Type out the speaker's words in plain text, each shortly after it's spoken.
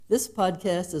This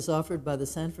podcast is offered by the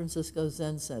San Francisco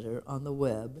Zen Center on the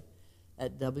web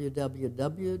at www.sfzc.org.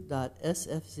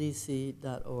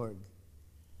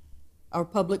 Our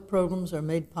public programs are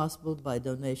made possible by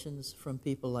donations from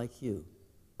people like you.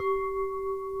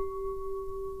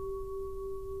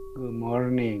 Good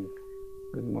morning,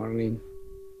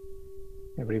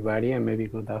 everybody, and maybe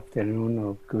good afternoon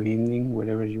or good evening,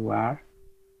 wherever you are.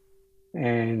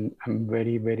 And I'm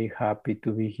very, very happy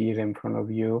to be here in front of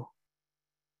you.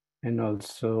 And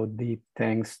also deep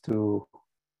thanks to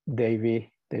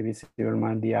David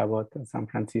Silverman, the abbot of San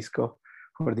Francisco,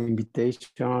 for the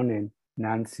invitation, and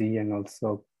Nancy, and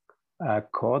also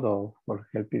Kodo for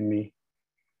helping me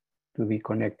to be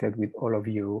connected with all of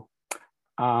you.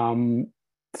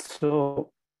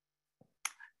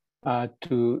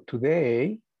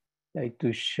 Today, I'd like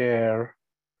to share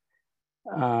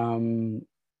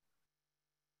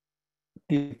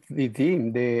the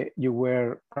theme that you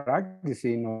were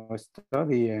practicing or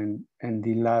studying, and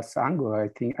the last angle, I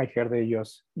think I heard that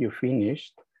you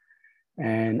finished,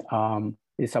 and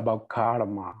it's about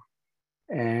karma.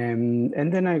 And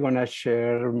then I'm gonna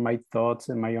share my thoughts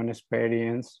and my own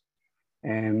experience,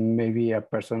 and maybe a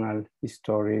personal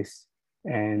stories,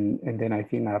 and then I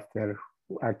think after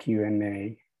a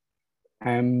Q&A.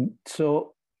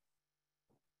 So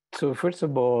first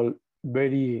of all,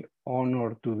 very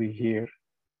honored to be here.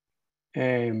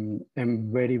 I'm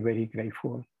very, very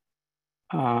grateful.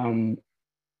 And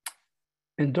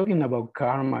talking about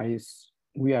karma is,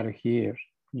 we are here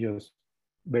just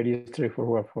very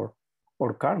straightforward for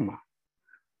karma,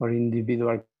 or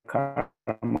individual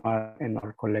karma and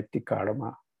our collective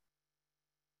karma.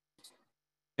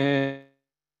 And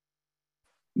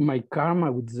my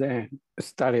karma with Zen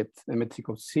started in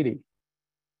Mexico City,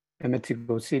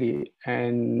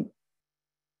 and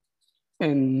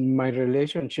my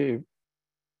relationship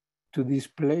to this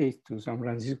place, to San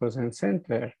Francisco Zen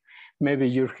Center, maybe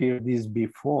you heard this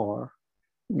before,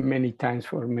 many times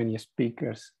for many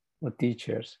speakers or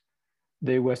teachers.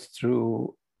 They was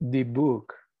through the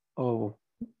book of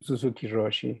Suzuki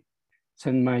Roshi,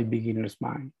 Send My Beginner's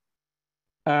Mind.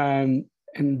 And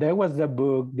that was the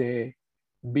book that,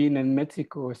 being in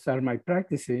Mexico, started my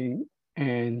practicing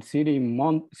and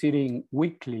sitting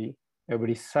weekly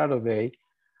every Saturday.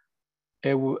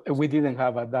 We didn't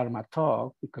have a Dharma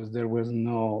talk because there was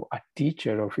no a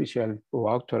teacher, official or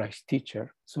authorized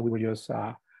teacher. So we were just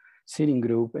a sitting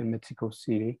group in Mexico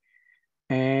City.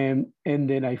 And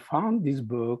then I found this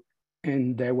book,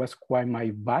 and that was quite my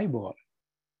Bible,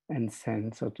 in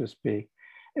sense, so to speak.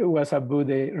 It was a book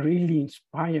that really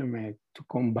inspired me to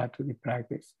come back to the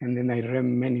practice. And then I read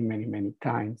many, many, many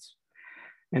times.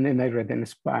 And then I read in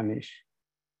Spanish,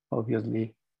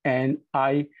 obviously. And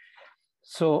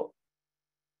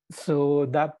so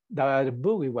that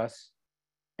book, it was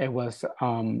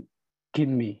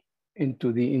getting me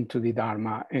into the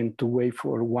Dharma, and to wait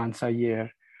for once a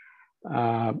year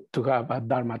to have a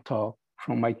Dharma talk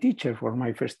from my teacher, for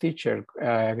my first teacher,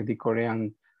 the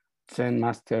Korean Zen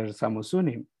master Samu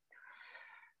Sunim.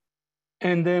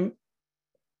 And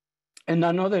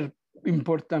another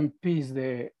important piece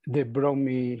that brought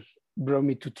me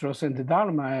to trust in the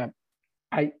Dharma,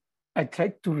 I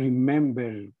tried to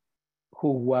remember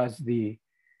who was the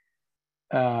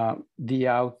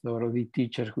author or the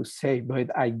teacher who said,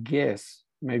 but I guess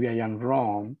maybe I am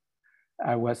wrong.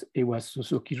 It was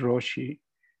Suzuki Roshi.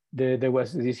 There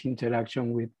was this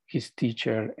interaction with his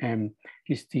teacher, and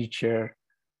his teacher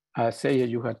said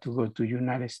you had to go to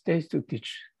United States to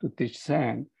teach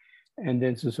Zen, and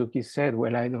then Suzuki said,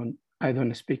 "Well, I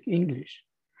don't speak English,"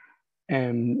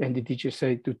 and the teacher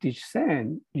said, "To teach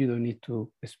Zen, you don't need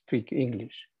to speak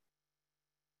English."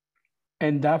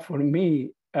 And that, for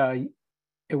me,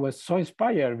 it was so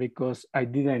inspired, because I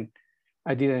didn't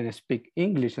speak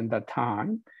English at that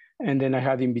time. And then I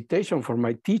had invitation for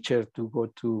my teacher to go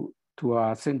to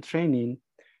a Zen training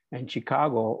in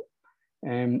Chicago,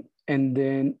 and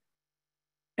then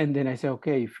I said,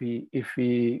 okay, if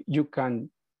you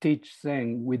can teach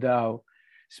Zen without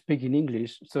speaking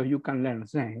English, so you can learn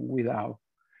Zen without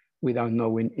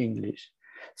knowing English.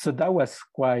 So that was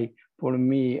quite, for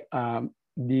me,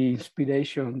 the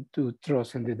inspiration to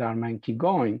trust in the Dharma and keep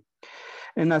going.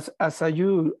 And as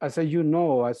you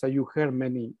heard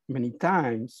many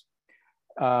times,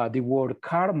 the word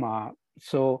karma.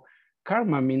 So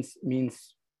karma means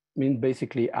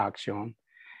basically action,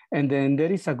 and then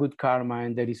there is a good karma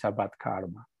and there is a bad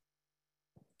karma.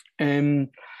 And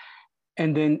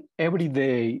then every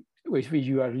day, if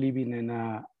you are living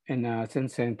in a Zen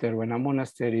center or in a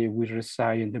monastery, we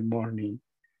recite in the morning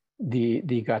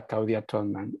the Gatha of the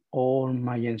Atonement, all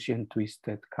my ancient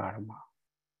twisted karma.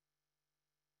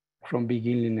 from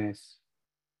beginningness,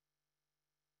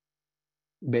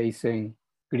 basing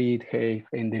greed, hate,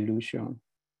 and delusion.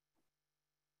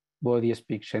 Body,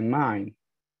 speech, and mind,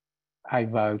 I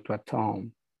vow to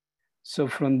atone. So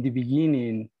from the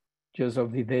beginning, just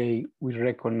of the day, we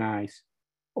recognize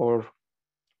our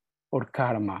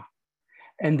karma.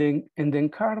 And then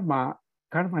karma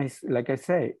is, like I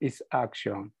say, is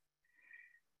action.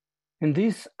 And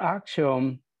this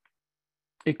action,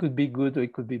 it could be good or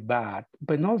it could be bad,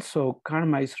 but also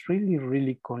karma is really,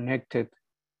 really connected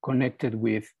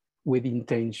with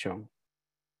intention,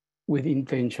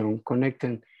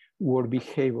 connecting our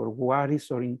behavior. What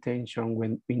is our intention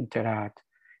when we interact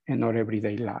in our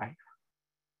everyday life?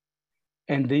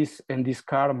 And this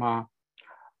karma,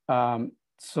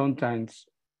 sometimes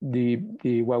the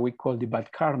what we call the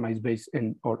bad karma is based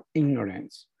on our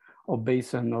ignorance, or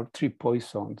based on our three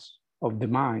poisons of the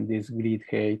mind: this greed,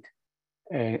 hate,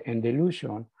 and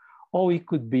delusion. Or it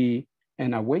could be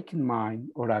an awakened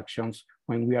mind or actions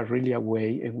when we are really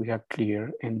awake and we are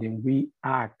clear, and then we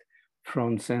act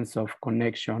from sense of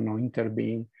connection or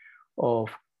interbeing,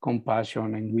 of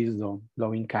compassion and wisdom,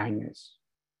 loving kindness,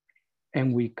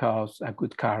 and we cause a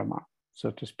good karma,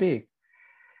 so to speak.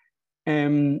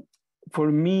 And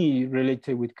for me,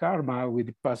 related with karma, with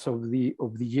the pass of the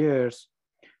years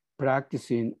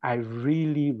practicing, I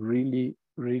really, really,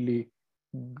 really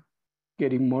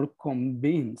getting more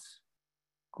convinced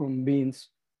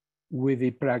with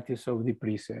the practice of the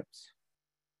precepts.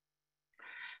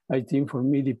 I think for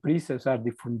me, the precepts are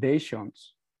the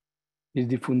foundations. Is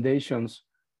the foundations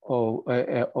of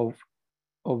our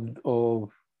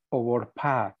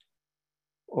path,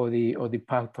 or the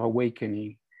path to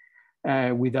awakening.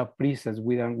 Without precepts,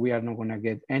 we are not going to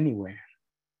get anywhere.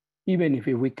 Even if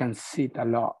we can sit a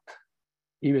lot,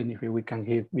 even if we can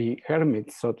be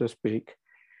hermits, so to speak,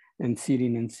 and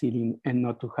sitting and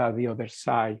not to have the other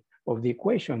side of the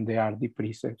equation, they are the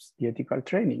precepts, the ethical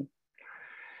training.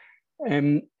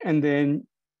 And then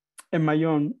in my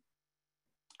own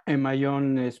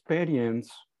experience,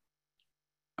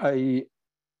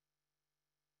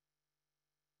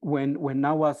 when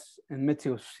I was in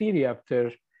Mexico City,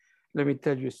 after, let me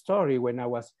tell you a story. When I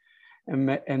was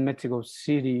in Mexico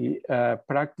City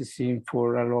practicing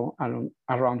for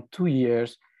around 2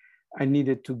 years, I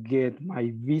needed to get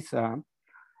my visa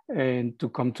and to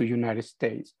come to United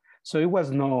States. So it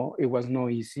was no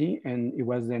easy, and it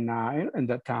was denied at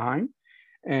that time.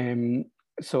 And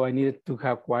so I needed to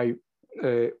have quite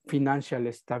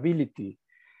financial stability,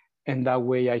 and that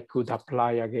way I could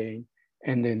apply again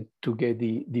and then to get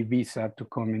the visa to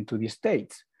come into the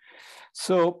States.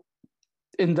 So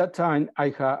in that time, I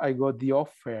got the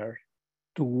offer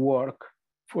to work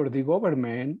for the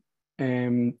government,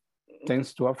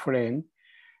 thanks to a friend,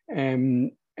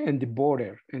 and the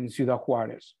border in Ciudad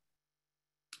Juarez.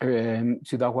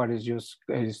 Ciudad Juarez just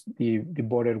is the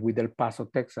border with El Paso,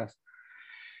 Texas.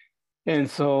 And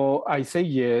so I say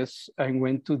yes, I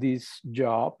went to this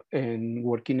job and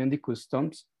working in the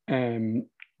customs,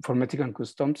 for Mexican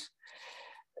customs.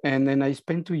 And then I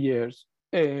spent 2 years.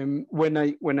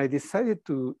 When I decided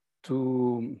to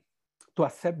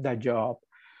accept that job,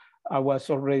 I was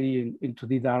already into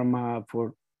the Dharma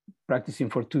for practicing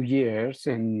for 2 years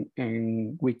and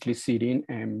weekly sitting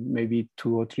and maybe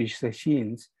 2 or 3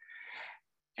 sessions.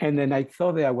 And then I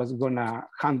thought that I was gonna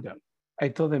handle. I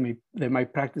thought that my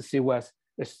practice was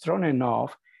strong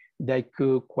enough that I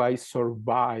could quite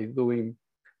survive doing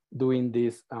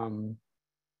this,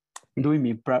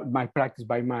 doing my practice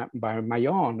by my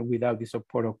own without the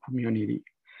support of community.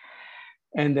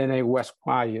 And then I was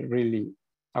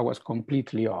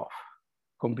completely off.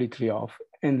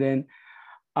 And then,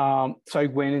 so I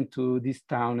went into this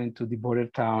town, into the border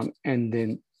town, and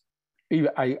then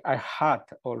I had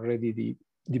already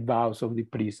the vows of the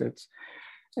precepts,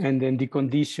 and then the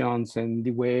conditions and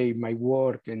the way my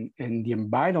work and the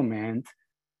environment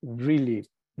really,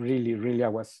 I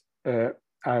was,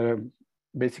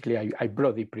 basically I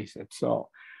brought the precepts. So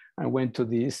I went to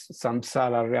this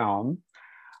samsara realm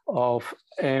of,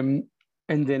 and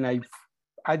then I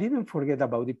didn't forget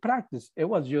about the practice. It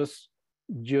was just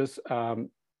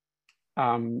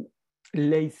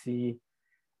lazy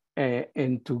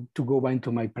and to go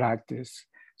into my practice.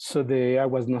 So I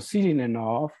was not sitting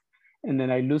enough, and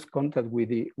then I lose contact with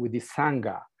the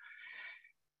Sangha.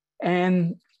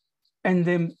 And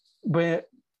then, but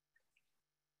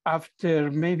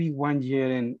after maybe 1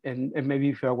 year and maybe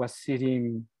if I was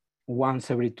sitting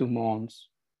once every 2 months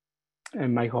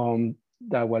in my home,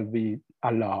 that would be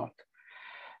a lot.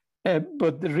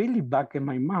 But really back in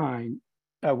my mind,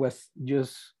 I was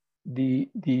just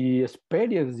the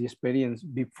experience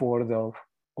before of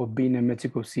being in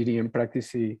Mexico City and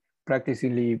practicing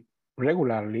practicing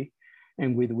regularly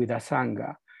and with a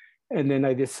Sangha. And then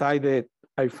I decided,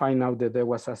 I find out that there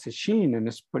was a session, and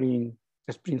a spring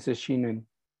session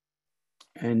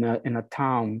in a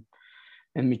town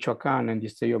in Michoacan, in the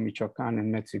state of Michoacan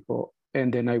in Mexico.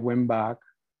 And then I went back,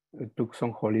 took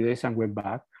some holidays and went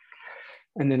back.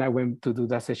 And then I went to do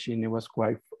that session. It was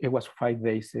 5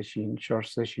 days session, short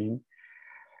session.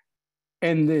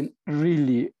 And then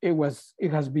really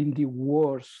it has been the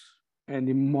worst and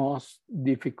the most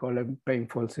difficult and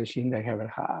painful session I ever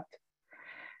had.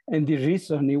 And the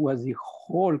reason, it was the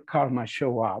whole karma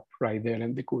show up right there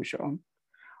in the cushion.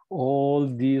 All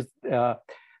these, the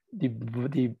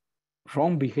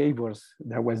wrong behaviors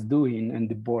that I was doing in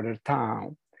the border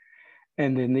town.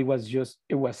 And then it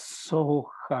was so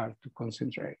hard to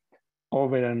concentrate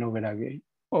over and over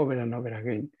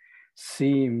again,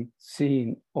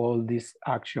 seeing all these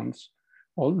actions,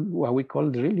 all what we call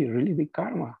really the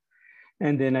karma.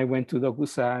 And then I went to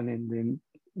Dokusan, and then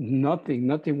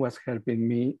nothing was helping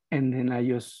me. And then I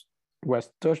just was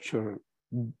tortured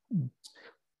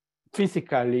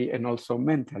physically and also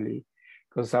mentally,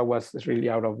 because I was really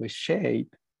out of the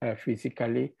shape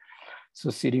physically. So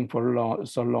sitting for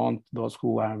so long, those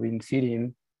who have been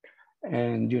sitting,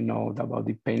 and you know about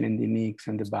the pain in the knees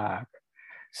and the back.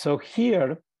 So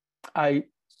here, I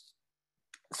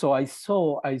saw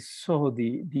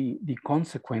the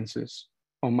consequences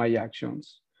of my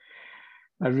actions.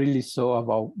 I really saw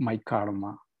about my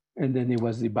karma, and then it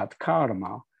was the bad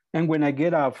karma. And when I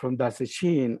get out from that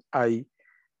session, I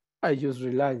just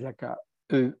realized, like,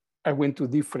 I went to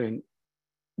different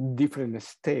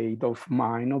state of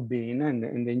mind, of being,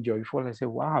 and then joyful. I said,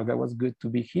 wow, that was good to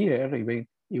be here, even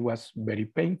it was very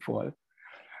painful.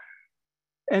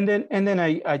 And then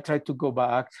I tried to go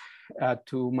back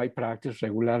to my practice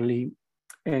regularly.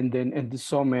 And then in the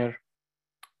summer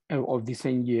of the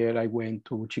same year, I went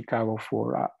to Chicago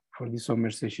for the summer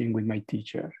session with my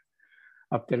teacher.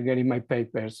 After getting my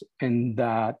papers, and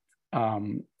that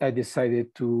I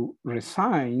decided to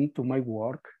resign to my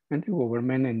work and the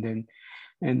government,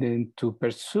 and then to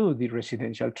pursue the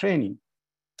residential training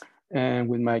and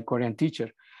with my Korean teacher.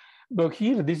 But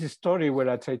here, this is a story where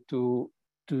I try to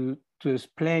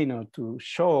explain or to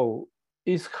show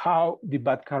is how the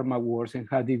bad karma works and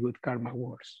how the good karma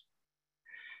works.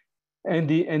 And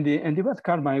the bad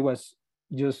karma was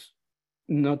just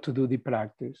not to do the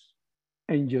practice,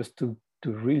 and just to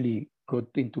really go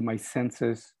into my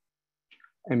senses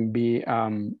and be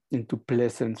into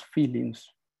pleasant feelings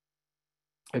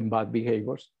and bad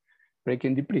behaviors,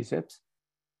 breaking the precepts.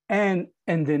 And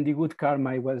then the good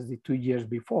karma was the 2 years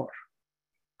before.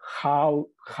 How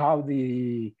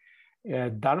the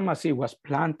Dharma seed was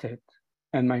planted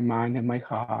in my mind and my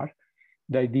heart.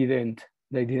 They didn't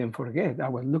forget. I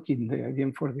was looking there. I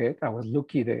didn't forget. I was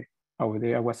lucky there. Over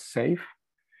there, I was safe.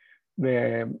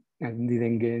 I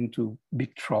didn't get into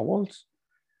big troubles.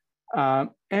 And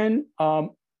then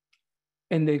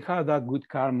how that good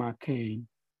karma came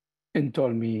and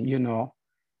told me,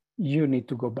 you need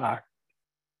to go back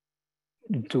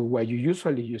to what you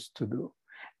usually used to do.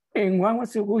 And what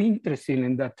was so interesting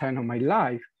in that time of my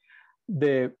life,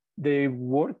 the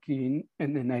working,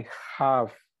 and then I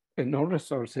have enough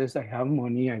resources, I have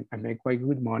money, I make quite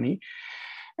good money,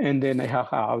 and then I have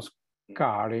a house,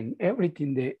 car, and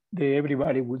everything that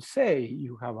everybody would say,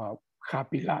 you have a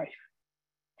happy life.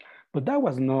 But that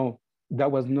was not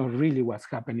really what's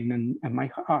happening in my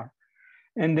heart.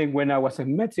 And then when I was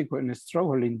in Mexico and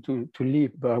struggling to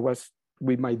live, but I was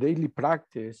with my daily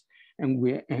practice and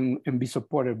be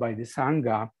supported by the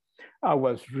Sangha, I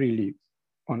was really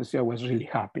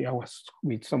happy. I was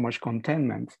with so much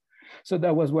contentment. So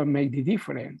that was what made the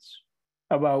difference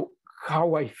about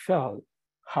how I felt,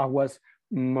 how was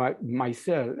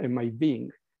myself and my being.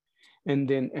 And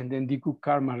then the good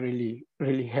karma really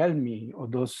helped me, or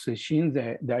those sessions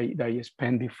that I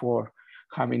spent before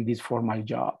having this formal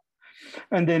job.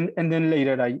 And then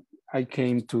later I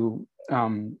came to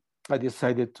I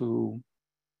decided to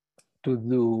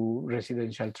do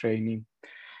residential training,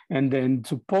 and then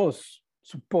suppose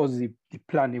the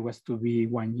plan was to be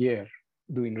 1 year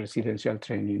doing residential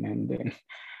training,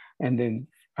 and then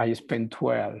I spent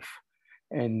 12,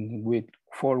 and with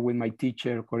 4 with my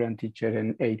teacher, Korean teacher,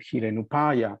 and 8 here in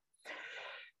Upaya.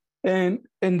 And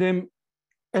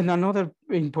another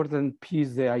important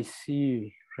piece that I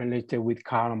see related with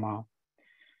karma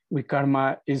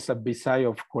is a beside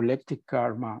of collective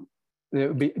karma.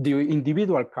 The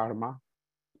individual karma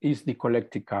is the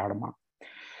collective karma.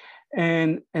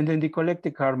 And then the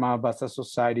collective karma as a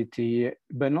society,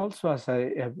 but also as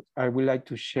I would like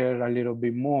to share a little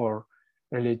bit more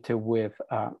related with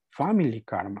family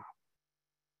karma.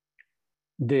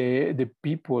 the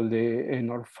people in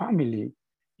our family,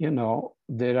 you know,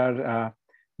 there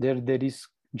is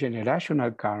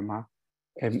generational karma,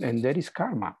 and there is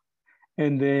karma.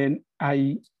 And then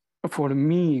for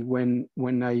me, when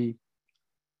I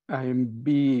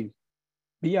be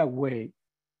away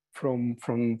from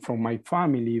my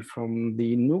family, from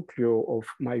the nucleus of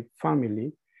my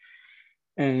family,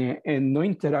 and not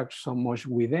interact so much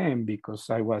with them because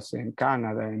I was in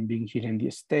Canada and being here in the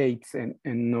States, and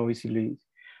no easily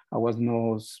I was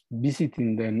not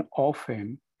visiting them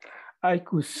often. I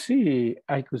could see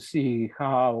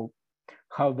how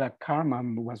that karma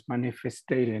was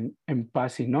manifested and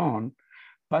passing on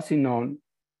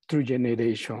through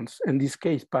generations. In this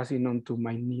case, passing on to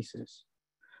my nieces,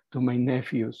 to my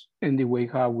nephews, and the way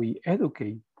how we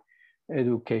educate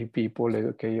people,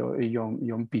 educate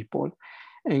young people,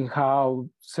 and how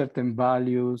certain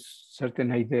values,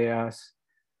 certain ideas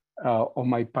of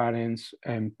my parents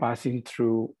and passing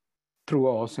through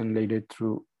us and later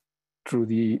through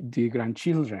the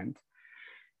grandchildren.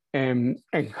 And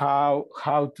how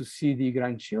to see the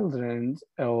grandchildren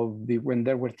of when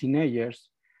they were teenagers,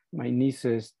 my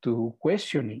nieces, to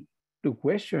questioning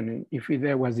if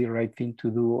there was the right thing to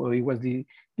do, or it was the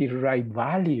right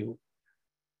value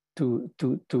to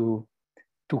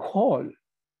hold.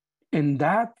 And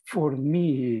that for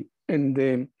me, and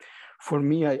then for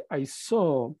me, I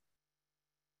saw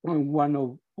one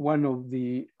of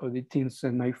the things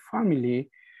in my family.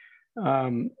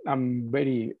 I'm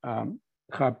very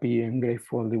happy and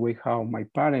grateful the way how my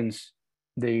parents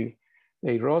they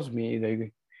raised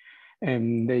me,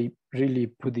 and they really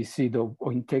put the seed of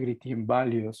integrity and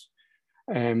values.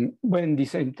 But at the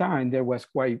same time, there was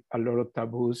quite a lot of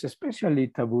taboos, especially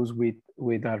taboos with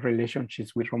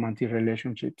relationships, with romantic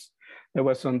relationships. There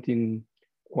was something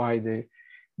quite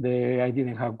I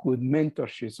didn't have good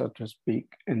mentorship, so to speak,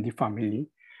 in the family.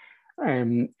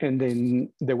 And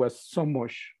then there was so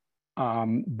much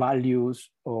values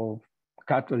of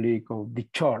Catholic, of the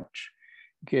church,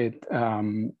 they're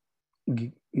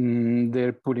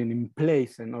putting in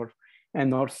place in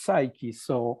our psyche.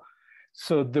 So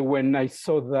when I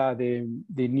saw that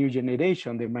the new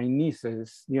generation, my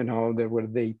nieces, you know, they were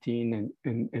dating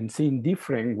and seeing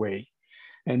different way,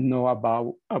 and know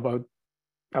about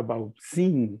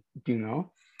seeing, you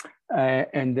know,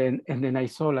 and then I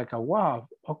saw like a wow,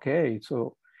 okay,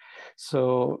 so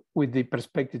with the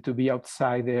perspective to be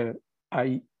outsider,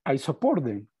 I support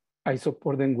them. I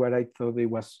support them where I thought it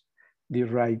was the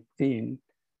right thing,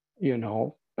 you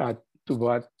know,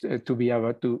 to be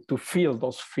able to feel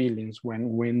those feelings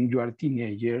when you are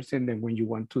teenagers, and then when you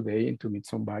want to date and to meet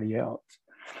somebody else.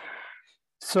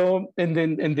 So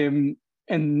and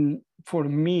for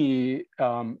me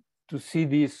to see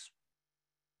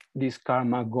this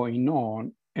karma going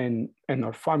on and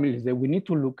our families, that we need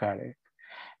to look at it.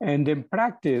 And then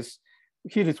practice,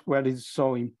 here is where it's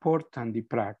so important, the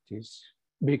practice,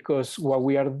 because what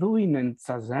we are doing in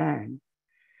Zazen,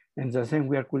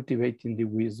 we are cultivating the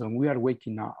wisdom. We are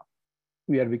waking up.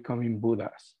 We are becoming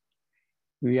Buddhas.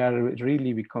 We are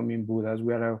really becoming Buddhas.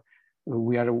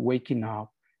 We are waking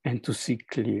up and to see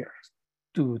clear,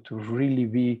 to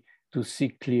really to see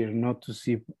clear, not to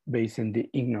see based on the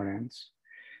ignorance,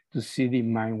 to see the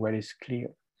mind where it's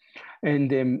clear. And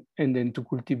then to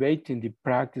cultivate in the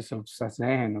practice of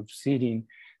Zazen, of sitting,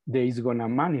 that is going to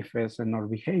manifest in our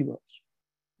behaviors.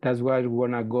 That's why we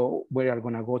are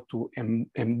going to go to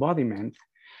embodiment,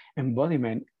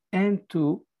 and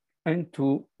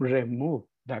to remove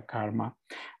that karma.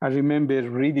 I remember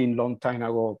reading long time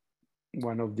ago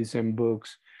one of these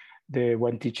books. The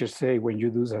one teacher say, when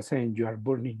you do Zazen, you are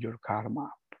burning your karma.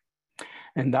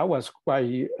 And that was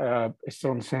quite a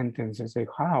strong sentence. I say,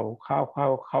 how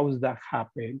does that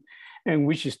happen? And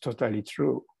which is totally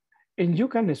true. And you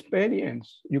can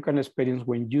experience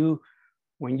when you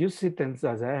sit in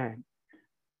Zazen,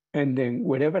 and then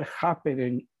whatever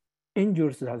happened in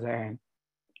your Zazen,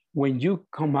 when you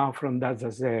come out from that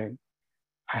Zazen,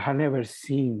 I have never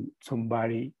seen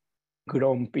somebody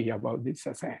grumpy about this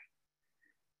Zazen.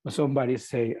 Or somebody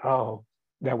say, oh,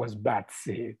 that was bad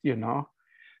seed, you know?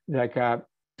 Like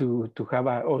to have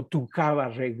a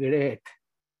regret,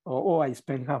 or oh, I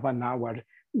spent half an hour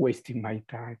wasting my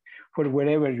time, for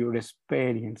whatever your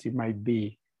experience it might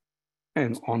be,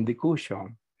 and on the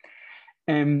cushion.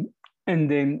 And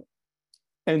then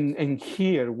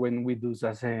here, when we do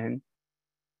Zazen,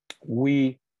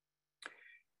 we,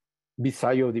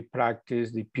 beside the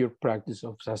practice, the pure practice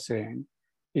of Zazen,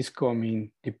 is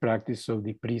coming the practice of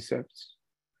the precepts.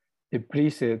 The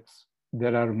precepts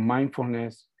that are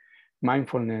mindfulness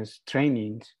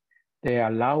trainings, they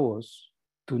allow us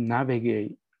to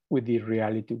navigate with the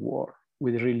reality world.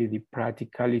 really the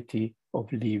practicality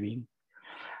of living.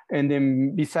 And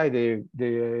then beside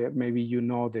the maybe you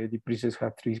know the precepts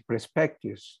have three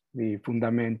perspectives: the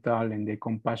fundamental and the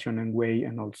compassionate way,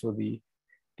 and also the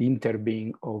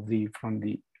interbeing of from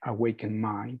the awakened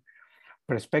mind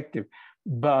perspective.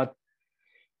 But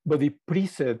the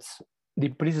precepts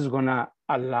gonna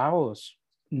allow us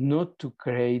not to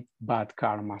create bad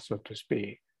karma, so to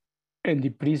speak. And the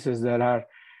precepts that are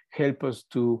help us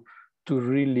to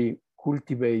really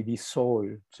cultivate the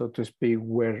soil, so to speak,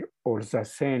 where our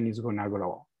zazen is gonna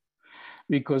grow.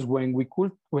 Because when we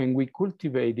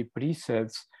cultivate the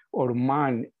precepts, our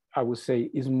mind, I would say,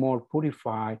 is more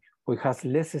purified, or has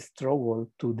less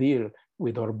struggle to deal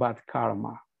with our bad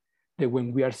karma. That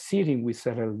when we are sitting, we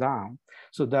settle down.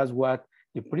 So that's what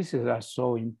the precepts are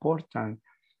so important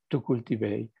to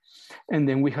cultivate. And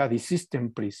then we have the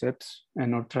system precepts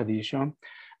and our tradition.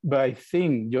 But I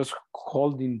think just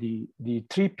holding the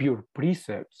three pure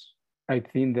precepts, I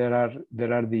think there are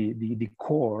the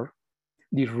core,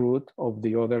 the root of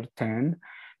the other 10,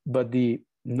 but the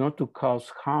not to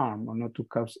cause harm or not to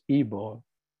cause evil,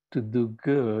 to do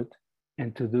good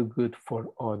and to do good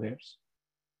for others.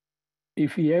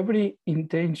 If every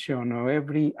intention or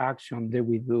every action that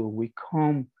we do, we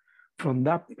come from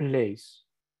that place,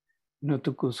 not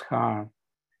to cause harm,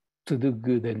 to do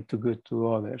good and to good to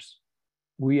others,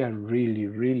 we are really,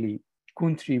 really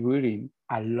contributing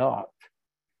a lot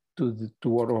to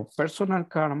our personal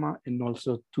karma and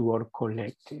also to our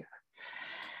collective.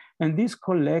 And this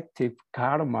collective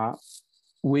karma,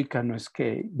 we can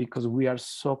escape because we are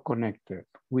so connected.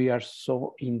 We are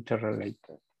so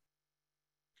interrelated.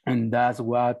 And that's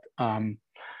what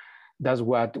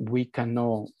we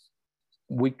cannot,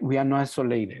 we are not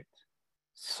isolated.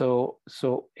 So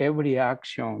every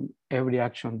action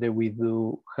that we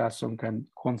do has some kind of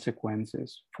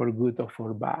consequences for good or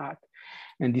for bad.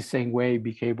 And the same way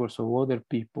behaviors of other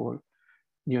people,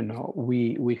 you know,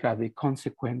 we have the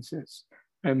consequences.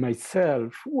 And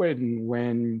myself,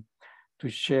 when to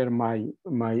share my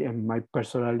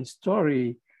personal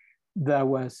story, that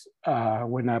was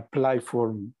when I applied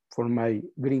for my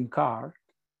green card.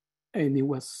 And it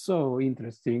was so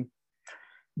interesting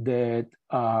that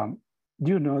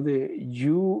you know,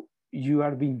 you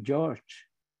are being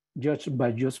judged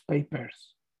by just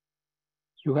papers.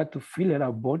 You had to fill out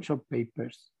a bunch of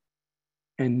papers,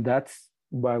 and that's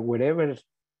by whatever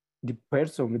the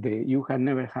person that you had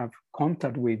never have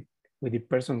contact with the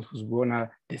person who's gonna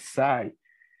decide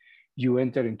you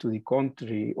enter into the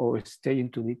country or stay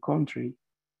into the country.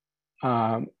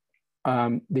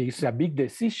 There's a big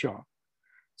decision.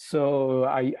 So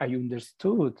I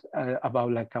understood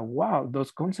about like, wow, those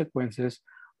consequences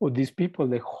of these people,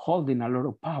 they're holding a lot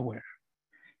of power.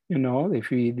 You know, if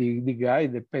the guy,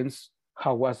 depends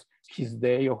how was his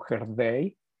day or her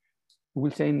day,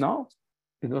 will say, no,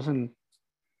 it doesn't,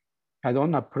 I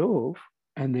don't approve.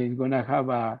 And they're gonna have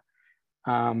a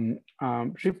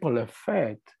ripple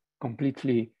effect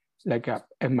completely like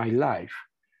in my life,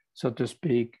 so to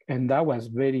speak. And that was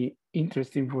very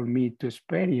interesting for me to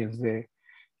experience the,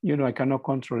 you know, I cannot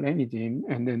control anything.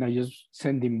 And then I just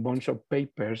send him a bunch of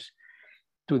papers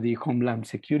to the Homeland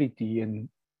Security, and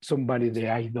somebody that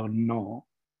I don't know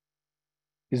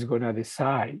is gonna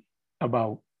decide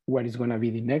about what is gonna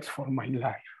be the next for my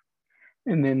life.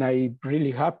 And then I'm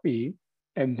really happy.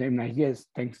 And then I guess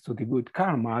thanks to the good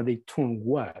karma, they turn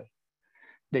well.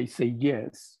 They say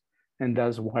yes. And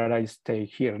that's why I stay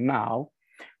here now.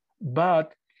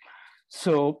 But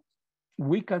so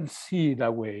we can see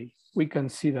that way. We can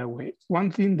see that way.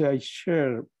 One thing that I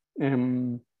share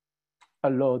a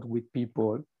lot with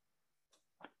people,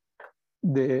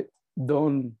 they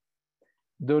don't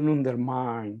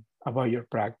undermine about your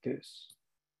practice,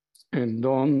 and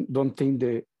don't think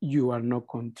that you are not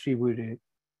contributing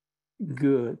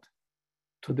good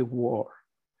to the world.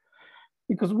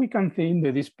 Because we can think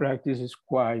that this practice is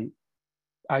quite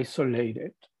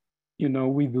isolated. You know,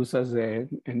 we do Zazen,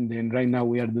 and then right now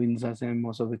we are doing Zazen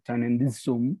most of the time in this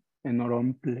Zoom in our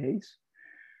own place.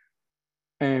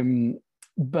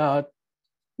 But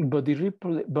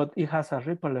it has a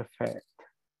ripple effect.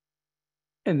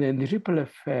 And then the ripple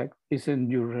effect is in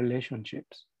your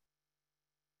relationships,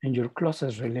 in your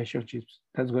closest relationships.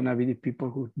 That's gonna be the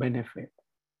people who benefit.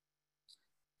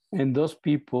 And those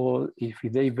people, if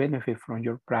they benefit from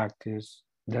your practice,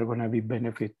 they're gonna be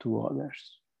benefit to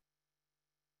others.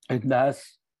 And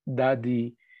that's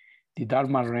the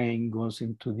Dharma rain goes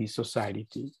into the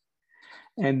society.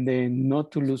 And then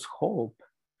not to lose hope,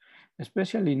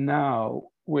 especially now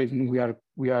when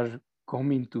we are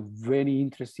coming to very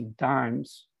interesting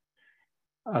times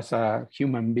as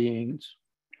human beings,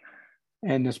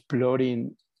 and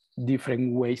exploring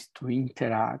different ways to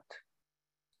interact,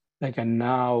 like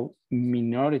now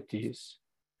minorities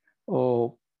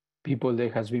or people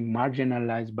that has been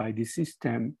marginalized by the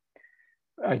system,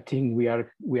 I think we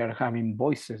are having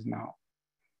voices now.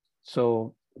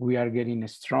 So we are getting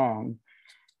strong.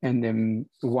 And then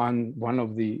one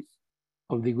of the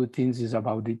good things is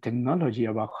about the technology,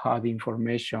 about how the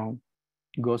information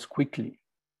goes quickly.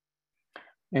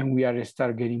 And we are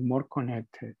start getting more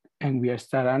connected, and we are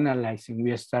start analyzing,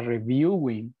 we are start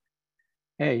reviewing.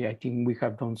 Hey, I think we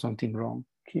have done something wrong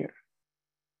here,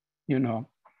 you know.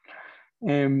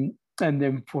 And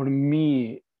then for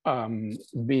me,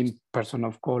 being person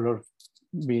of color,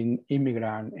 being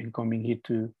immigrant, and coming here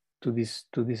to this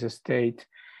state,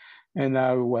 and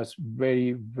I was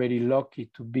very, very lucky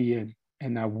to be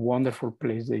in a wonderful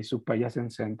place, the Upayasen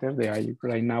Center.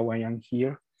 Right now I am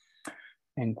here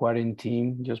in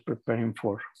quarantine, just preparing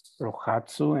for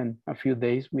Rohatsu, and a few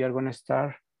days we are gonna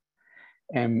start.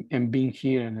 And being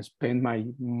here and spend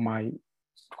my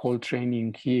whole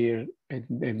training here and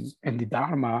the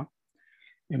Dharma,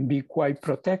 and be quite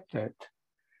protected.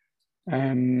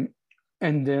 And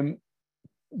then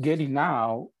getting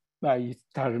out, I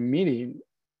started meeting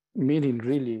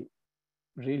really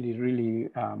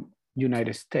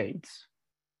United States,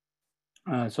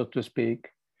 so to speak,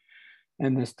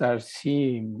 and start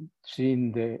seeing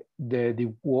the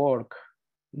work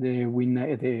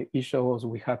the each of us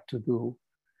we have to do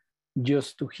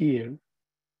just to heal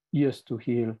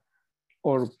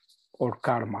or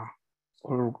karma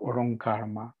or own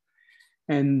karma.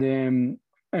 And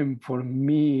for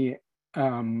me,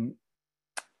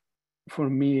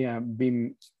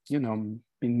 being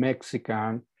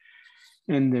Mexican,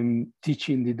 and then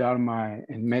teaching the Dharma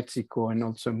in Mexico and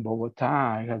also in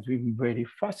Bogota, I have been very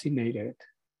fascinated.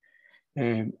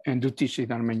 And to teach the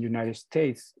Dharma in the United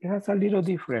States, it has a little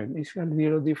different. It's a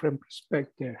little different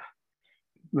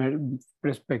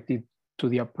perspective to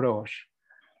the approach.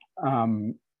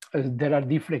 There are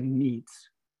different needs.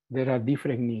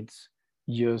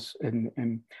 Just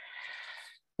and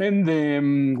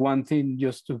then one thing,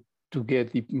 just to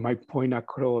get my point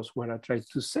across, what I tried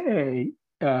to say,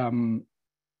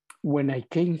 when I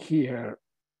came here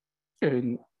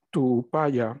to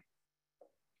Upaya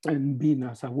and being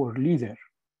as a world leader,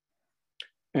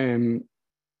 I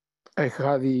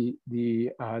had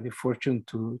the fortune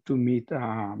to meet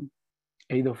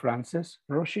Ada Frances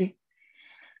Roshi,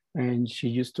 and she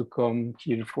used to come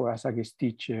here as a guest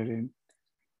teacher,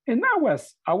 and I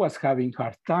was having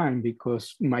hard time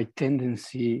because my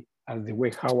tendency, as the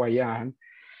way how I am,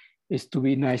 is to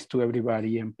be nice to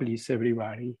everybody and please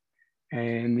everybody,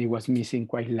 and it was missing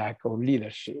quite lack of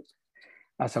leadership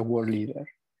as a world leader,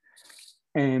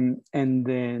 and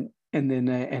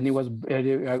it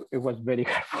was very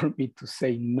hard for me to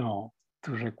say no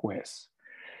to requests,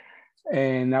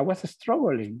 and I was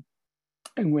struggling.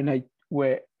 And when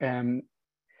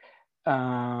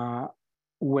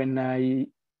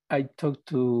I talked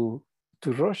to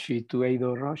Roshi, to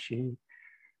Eido Roshi,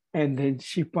 and then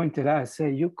she pointed out,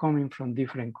 say, "You coming from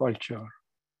different culture.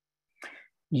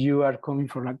 You are coming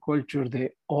from a culture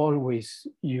that always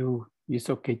it's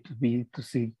okay to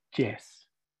say yes,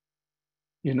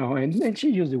 you know." And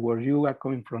she used the word, "You are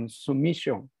coming from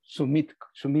submitted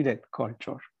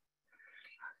culture."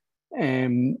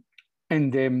 And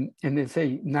then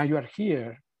say, "Now you are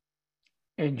here,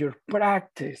 and your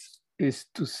practice is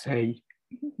to say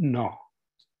no."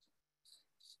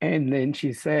 And then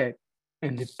she said,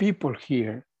 "And the people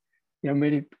here, the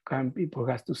American people,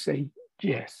 has to say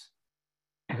yes.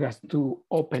 It has to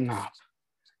open up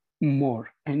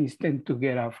more, and instead to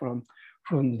get out from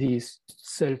this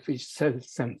selfish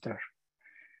self-center,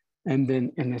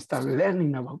 and start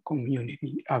learning about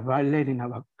community, about learning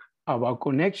about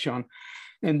connection."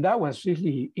 And that was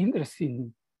really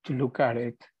interesting to look at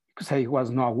it, because I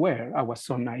was not aware. I was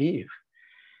so naive.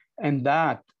 And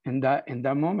in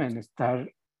that moment, start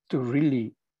to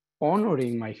really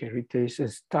honoring my heritage,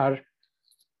 start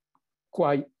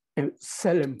quite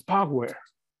self-empower,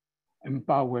 and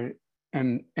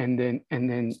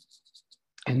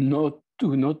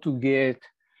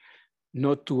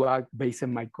not to act based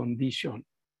on my condition,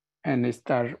 and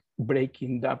start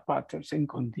breaking that patterns and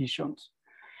conditions.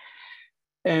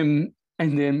 And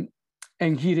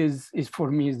here is for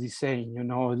me is the same, you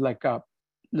know, like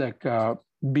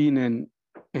being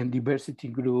in diversity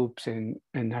groups, and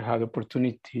I had the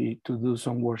opportunity to do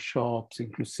some workshops,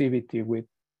 inclusivity with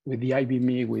the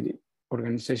IBME, with the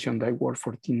organization that I worked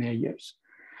for teenagers.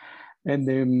 And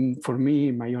then for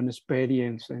me, my own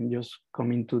experience, and just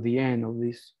coming to the end of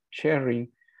this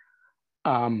sharing,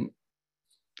 at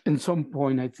some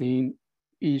point, I think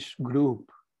each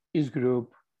group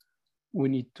we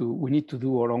need to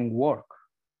do our own work.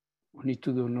 We need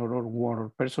to do our own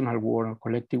work, personal work, or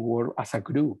collective work as a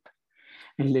group,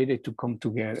 and later to come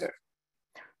together.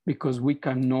 Because we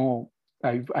cannot,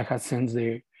 I have sensed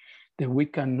that we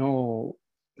cannot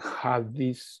have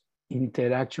this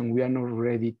interaction. We are not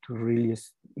ready to really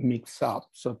mix up,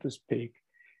 so to speak,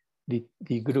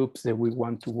 the groups that we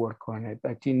want to work on it.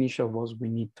 I think each of us, we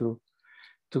need to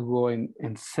go and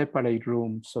separate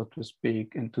rooms, so to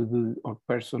speak, and to do our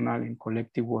personal and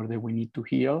collective work that we need to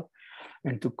heal,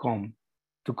 and to come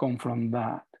from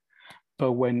that.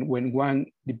 But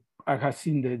I have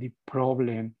seen the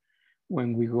problem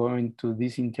when we go into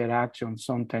this interaction,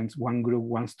 sometimes one group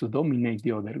wants to dominate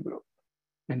the other group.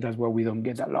 And that's why we don't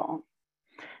get along.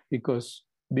 Because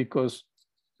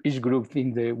each group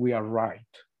thinks that we are right.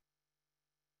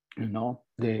 You know,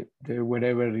 the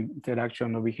whatever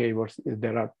interaction or behaviors, they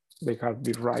have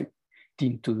the right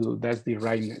thing to do. That's the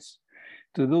rightness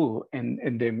to do.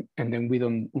 And then we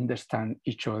don't understand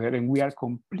each other. And we are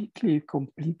completely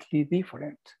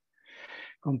different.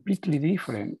 Completely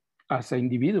different as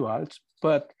individuals,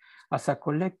 but as a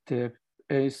collective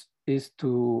is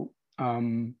to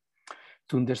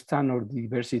understand our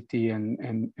diversity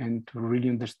and to really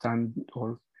understand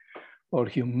our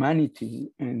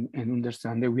humanity and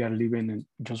understand that we are living in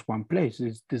just one place,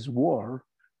 is this world,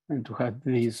 and to have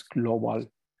this global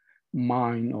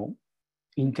mind or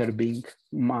interbeing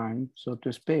mind, so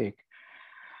to speak.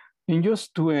 And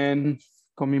just to end,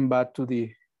 coming back to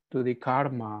the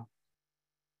karma.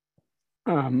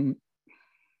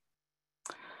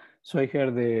 So I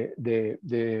heard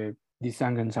the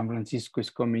Sangha in San Francisco is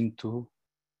coming to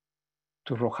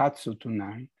Rohatsu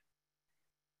tonight,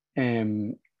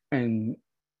 and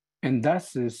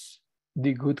that is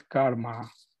the good karma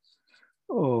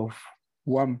of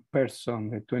one person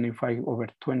that over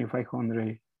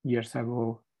 2,500 years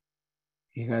ago,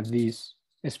 he had this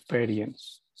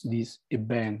experience, this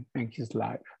event in his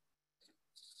life.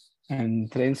 And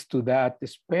thanks to that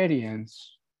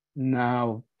experience,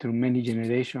 now through many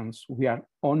generations, we are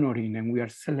honoring and we are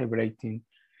celebrating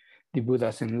the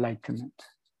Buddha's enlightenment.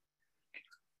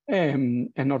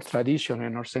 And our tradition,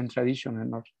 and our Zen tradition,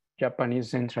 and our Japanese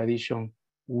Zen tradition,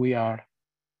 we are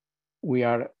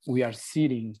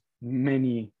sitting,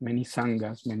 many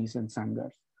sanghas, many Zen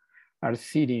sanghas are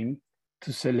sitting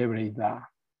to celebrate that.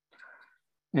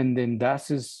 And then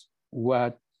that is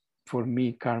what, for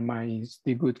me, karma is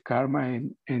the good karma,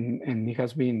 and it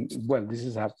has been, well, this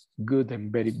is a good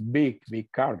and very big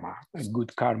karma, a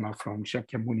good karma from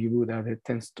Shakyamuni Buddha that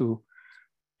tends to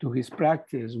his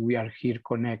practice. We are here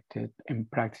connected and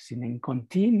practicing and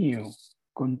continue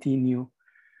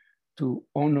to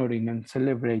honoring and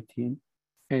celebrating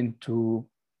and to,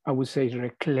 I would say,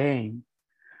 reclaim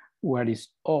what is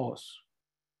us.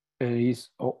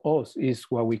 Is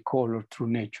what we call our true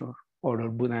nature, or our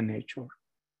Buddha nature,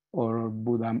 or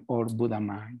Buddha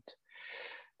mind.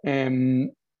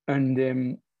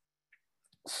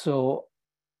 So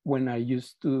when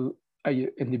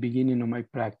in the beginning of my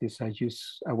practice, I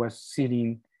was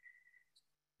sitting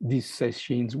these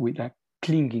sessions with a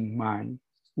clinging mind,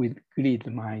 with greed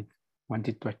mind,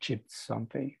 wanted to achieve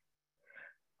something,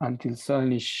 until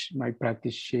suddenly my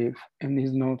practice shift, and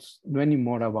it's not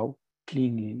anymore about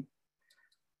clinging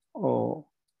or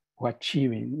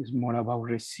achieving. It's more about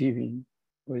receiving,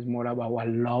 or it's more about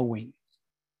allowing,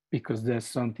 because there's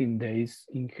something that is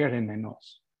inherent in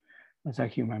us as a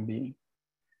human being,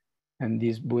 and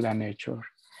this Buddha nature.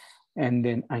 And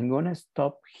then I'm gonna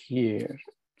stop here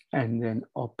and then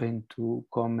open to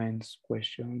comments,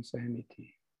 questions,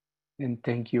 anything. And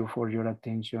thank you for your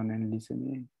attention and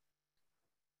listening.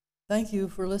 Thank you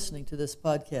for listening to this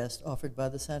podcast offered by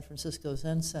the San Francisco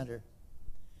Zen Center.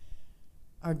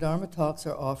 Our Dharma talks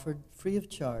are offered free of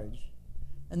charge,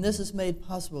 and this is made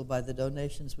possible by the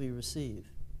donations we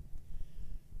receive.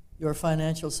 Your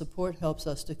financial support helps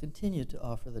us to continue to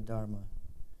offer the Dharma.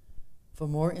 For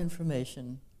more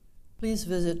information, please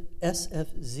visit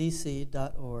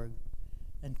sfzc.org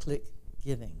and click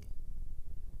Giving.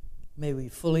 May we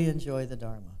fully enjoy the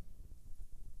Dharma.